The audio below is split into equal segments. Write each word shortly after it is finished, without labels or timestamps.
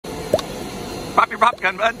prop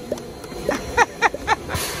gun, bud.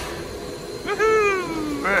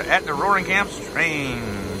 Woohoo! We're at the Roaring Camps train.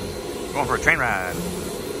 Going for a train ride.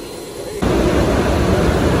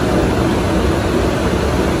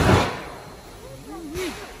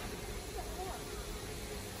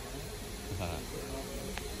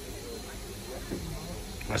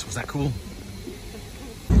 Was that cool?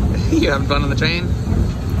 You having fun on the train?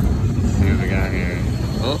 Let's see what we got here.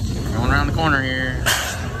 Oh, going around the corner here.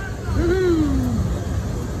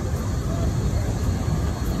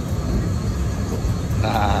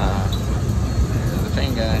 Ah, there's the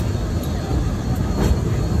train guy.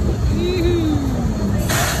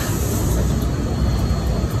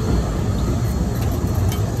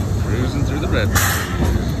 Cruising through the red.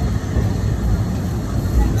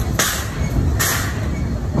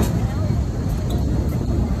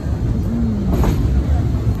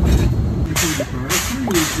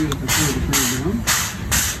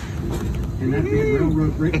 And that made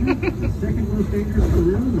railroad braking the second most dangerous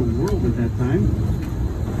career in the world at that time,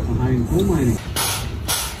 behind coal mining.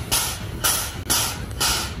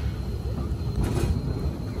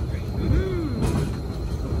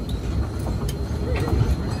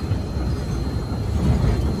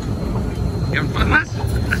 You having fun, Wes?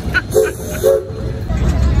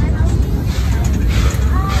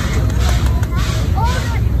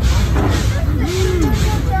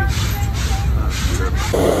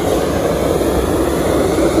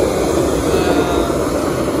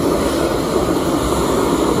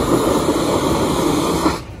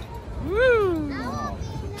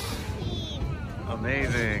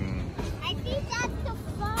 Amazing. I think that's the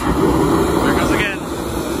fun. There goes again.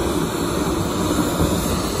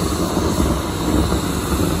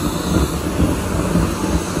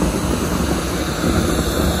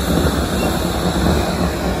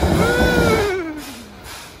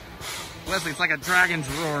 Wesley, it's like a dragon's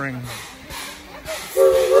roaring.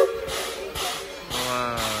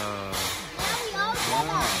 Whoa.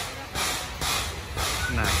 Wow.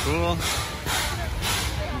 Isn't that cool?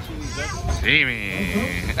 Steamy.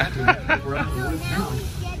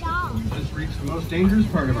 Just reached the most dangerous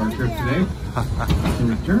part of our trip today. The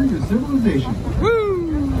return to civilization.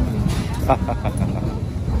 Woo!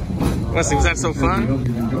 Wesley, was that so fun?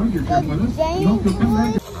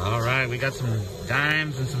 All right, we got some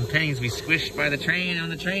dimes and some pennies we squished by the train on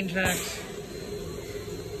the train tracks.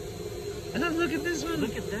 And then look at this one.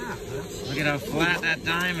 Look at that. Look at how flat that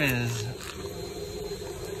dime is.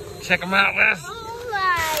 Check them out, Wes. Oh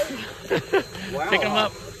my. Wow. Pick them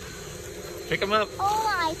up. Pick them up. Oh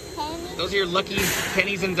my penny. Those are your lucky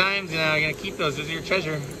pennies and dimes. Now you're gonna keep those. Those are your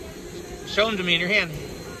treasure. Show them to me in your hand.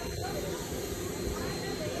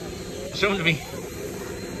 Show them to me.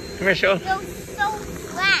 Come here, show them. They're so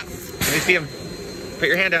flat. Let me see them. Put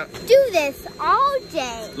your hand out. Do this all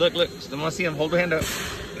day. Look, look. I want to see them. Hold your hand up.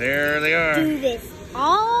 There they are. Do this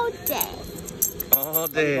all day. All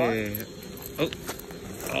day. Oh,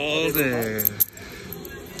 all day.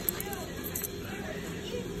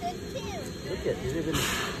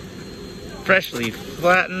 Freshly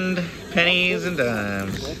flattened pennies and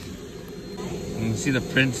dimes. You can see the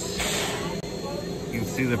prints. You can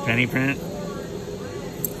see the penny print.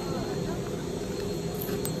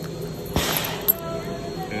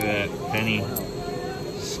 Look at that penny.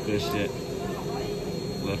 Squished it.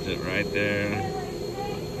 Left it right there.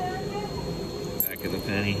 Back of the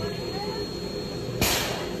penny.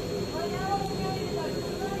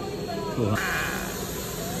 Cool.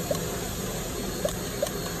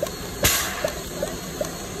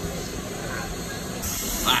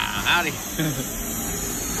 Wow, howdy.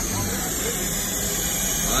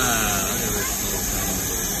 Wow, look at this little thing.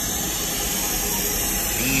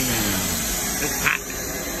 Steaming. It's hot.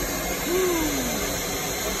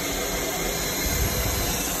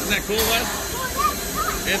 Isn't that cool, Wes? Oh, that's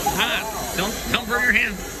hot. It's hot. Don't burn your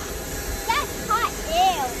hand. That's hot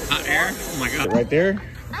air. Hot air? Oh my god. Right there?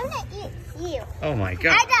 I'm gonna eat you. Oh my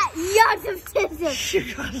god. I got lots of scissors. You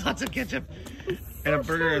got lots of ketchup and a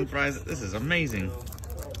burger and fries. This is amazing.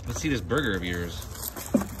 Let's see this burger of yours.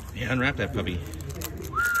 Yeah, unwrap that puppy.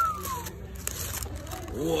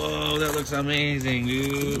 Whoa, that looks amazing,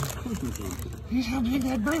 dude. Here's how big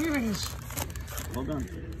that burger is. Well done.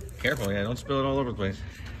 Careful, yeah, don't spill it all over the place.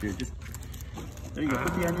 Here, just there you go.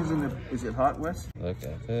 Put the onions in the. Is it hot, Wes? Look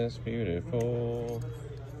at this beautiful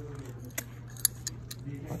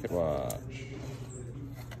pocket watch.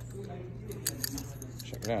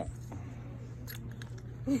 Check it out.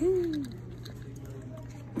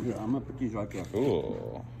 Yeah, I'm gonna put these right there.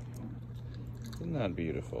 Cool. Isn't that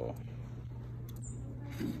beautiful?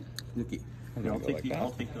 Nikki, And here, then go like that.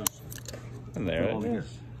 I'll take those. And there Over it here.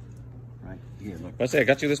 is. Right here, look. Let's say I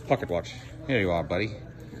got you this pocket watch. Here you are, buddy.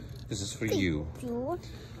 This is for you.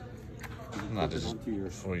 Not just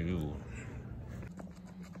for you.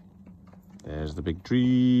 There's the big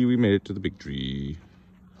tree. We made it to the big tree.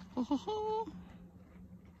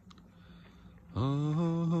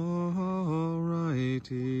 Alrighty,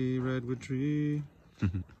 redwood tree.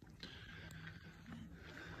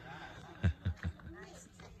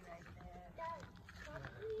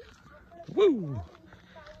 Woo!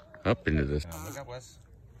 Up into this. Look up, Wes.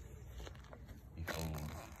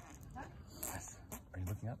 Wes, are you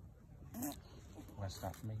looking up? Wes,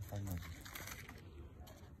 stop for me. Find me.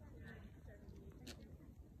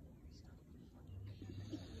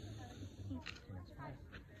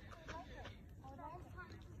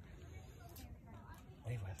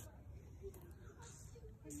 Wait, Wes.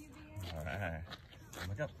 All right.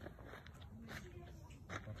 Look up.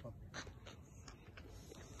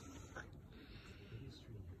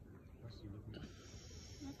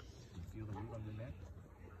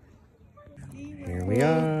 Here we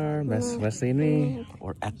are, Wesley and me.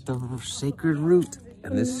 We're at the sacred root.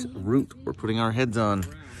 And this root we're putting our heads on.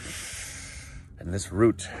 And this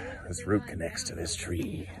root connects to this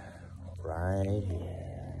tree. Right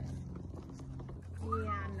here.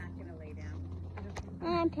 Yeah, I'm not gonna lay down.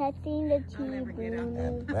 I'm touching the tree.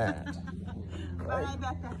 And that. But I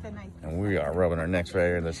bet that's a nice. And we are rubbing our necks right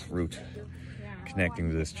here, this root connecting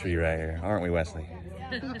to this tree right here. Aren't we, Wesley?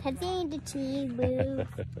 I'm touching the tree roof.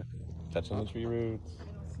 Touching the tree roots.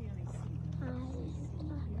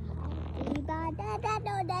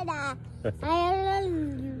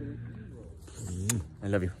 I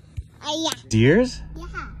love you. Yeah. Deers?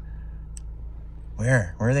 Yeah.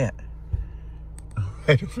 Where? Where are they at?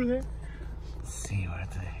 Right over there? Let's see, what are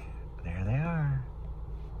they? There they are.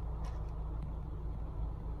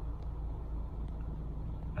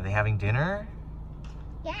 Are they having dinner?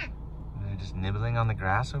 Yeah. They're just nibbling on the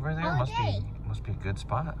grass over there? All day. Must be a good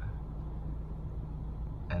spot.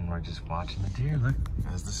 And we're just watching the deer, look,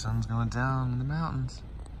 as the sun's going down in the mountains.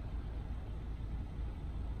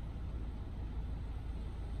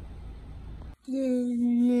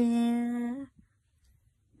 Yeah.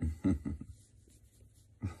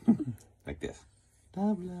 Like this.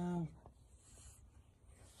 Love, love.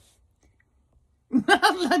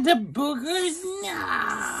 The boogers? No!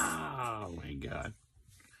 Oh my God.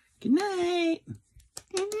 Good night.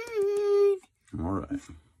 Good night. All right.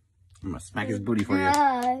 I'm gonna smack his booty for you.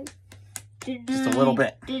 Just a little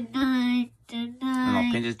bit. Good night. And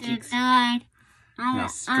I'll pinch his cheeks. And I'll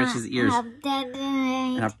stretch his ears.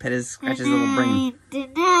 And I'll pet his, scratch his little brain.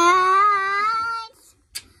 Good night.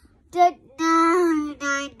 Good night.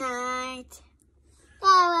 Night, night.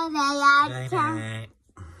 Night, night.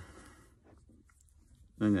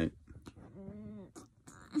 Night, night.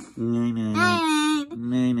 Night, night.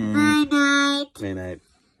 Night, night. Night, night.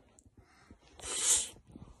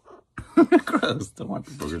 Gross. Don't want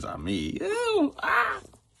the boogers on me. Ew. Ah.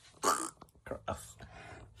 Gross.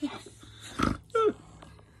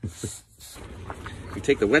 You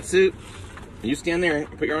take the wetsuit, and you stand there and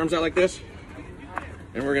put your arms out like this.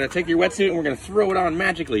 And we're gonna take your wetsuit and we're gonna throw it on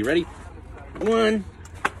magically. Ready? 1,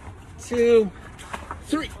 2,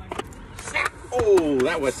 3. Snap! Oh,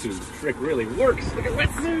 that wetsuit trick really works. Look at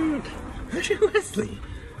wetsuit. Look at Wesley.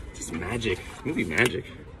 Just magic. Movie magic.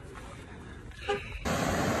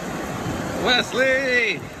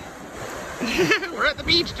 Wesley! We're at the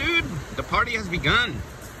beach, dude. The party has begun.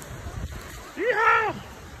 Yeah.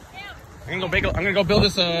 I'm gonna go build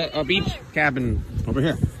us a beach cabin over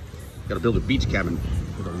here. Gotta build a beach cabin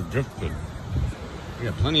with a driftwood. We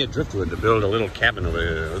got plenty of driftwood to build a little cabin over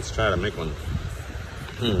here. Let's try to make one.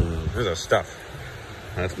 Here's our stuff.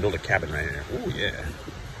 Let's build a cabin right here. Oh yeah.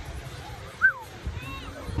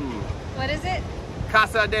 What is it?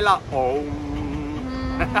 Casa de la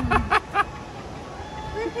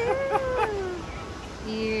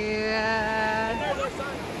Yeah.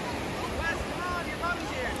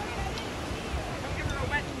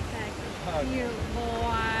 You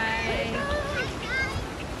boy.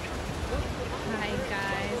 Hi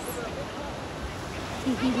guys.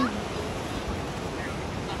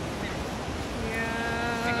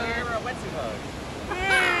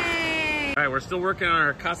 Yay. All right, we're still working on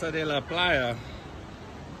our Casa de la Playa,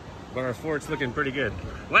 but our fort's looking pretty good.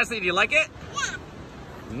 Wesley, do you like it? Yeah.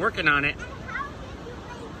 I'm working on it.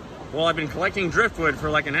 Well, I've been collecting driftwood for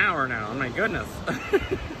like an hour now. Oh my goodness.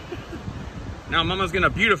 Now Mama's gonna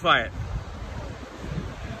beautify it.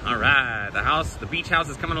 All right, the beach house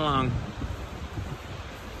is coming along.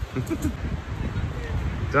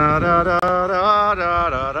 Da, da, da, da, da,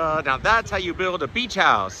 da, da. Now that's how you build a beach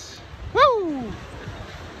house. Woo!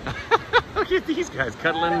 Look at these guys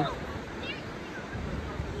cuddling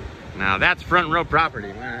Now that's front row property,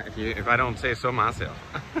 if I don't say so myself.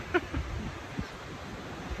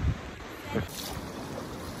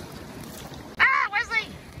 Ah, Wesley,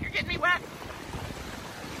 you're getting me wet.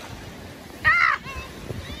 Ah!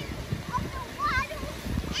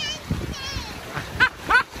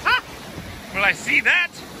 Well, I see that.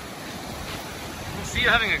 I see you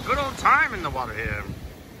having a good old time in the water here.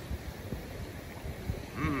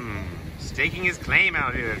 Staking his claim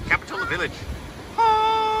out here at Capitola Village.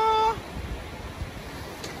 Ah.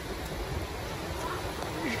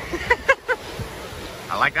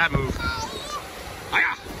 I like that move.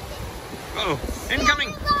 Hiya! Uh-oh, incoming!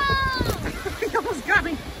 He almost got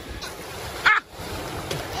me. Ah!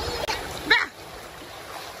 Ah!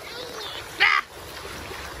 Ah!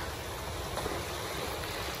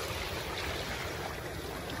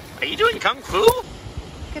 Are you doing kung fu? Look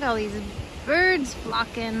at all these birds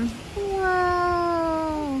flocking.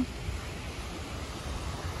 Whoa.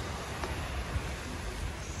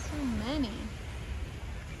 So many.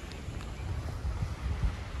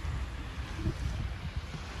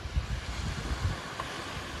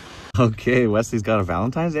 Okay, Wesley's got a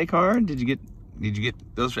Valentine's Day card. Did you get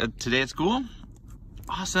those today at school?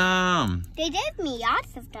 Awesome. They gave me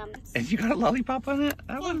lots of them. And you got a lollipop on it?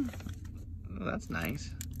 That one? Oh, that's nice.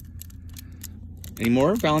 Any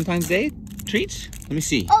more Valentine's Day treats? Let me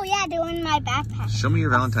see. Oh yeah, they're in my backpack. Show me your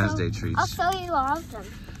Valentine's Day treats. I'll show you all of them.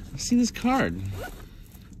 I've seen this card.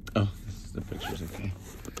 Oh, the picture's okay.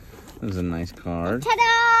 That was a nice card.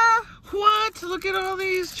 Ta-da! What? Look at all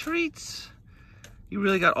these treats. You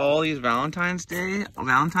really got all these Valentine's today?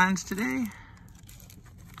 Look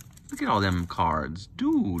at all them cards.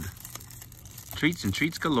 Dude. Treats and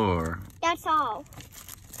treats galore. That's all.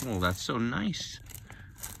 Oh, that's so nice.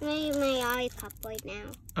 My lollipop right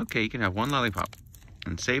now. Okay, you can have one lollipop.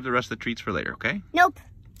 And save the rest of the treats for later, okay? Nope.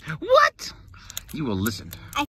 What? You will listen.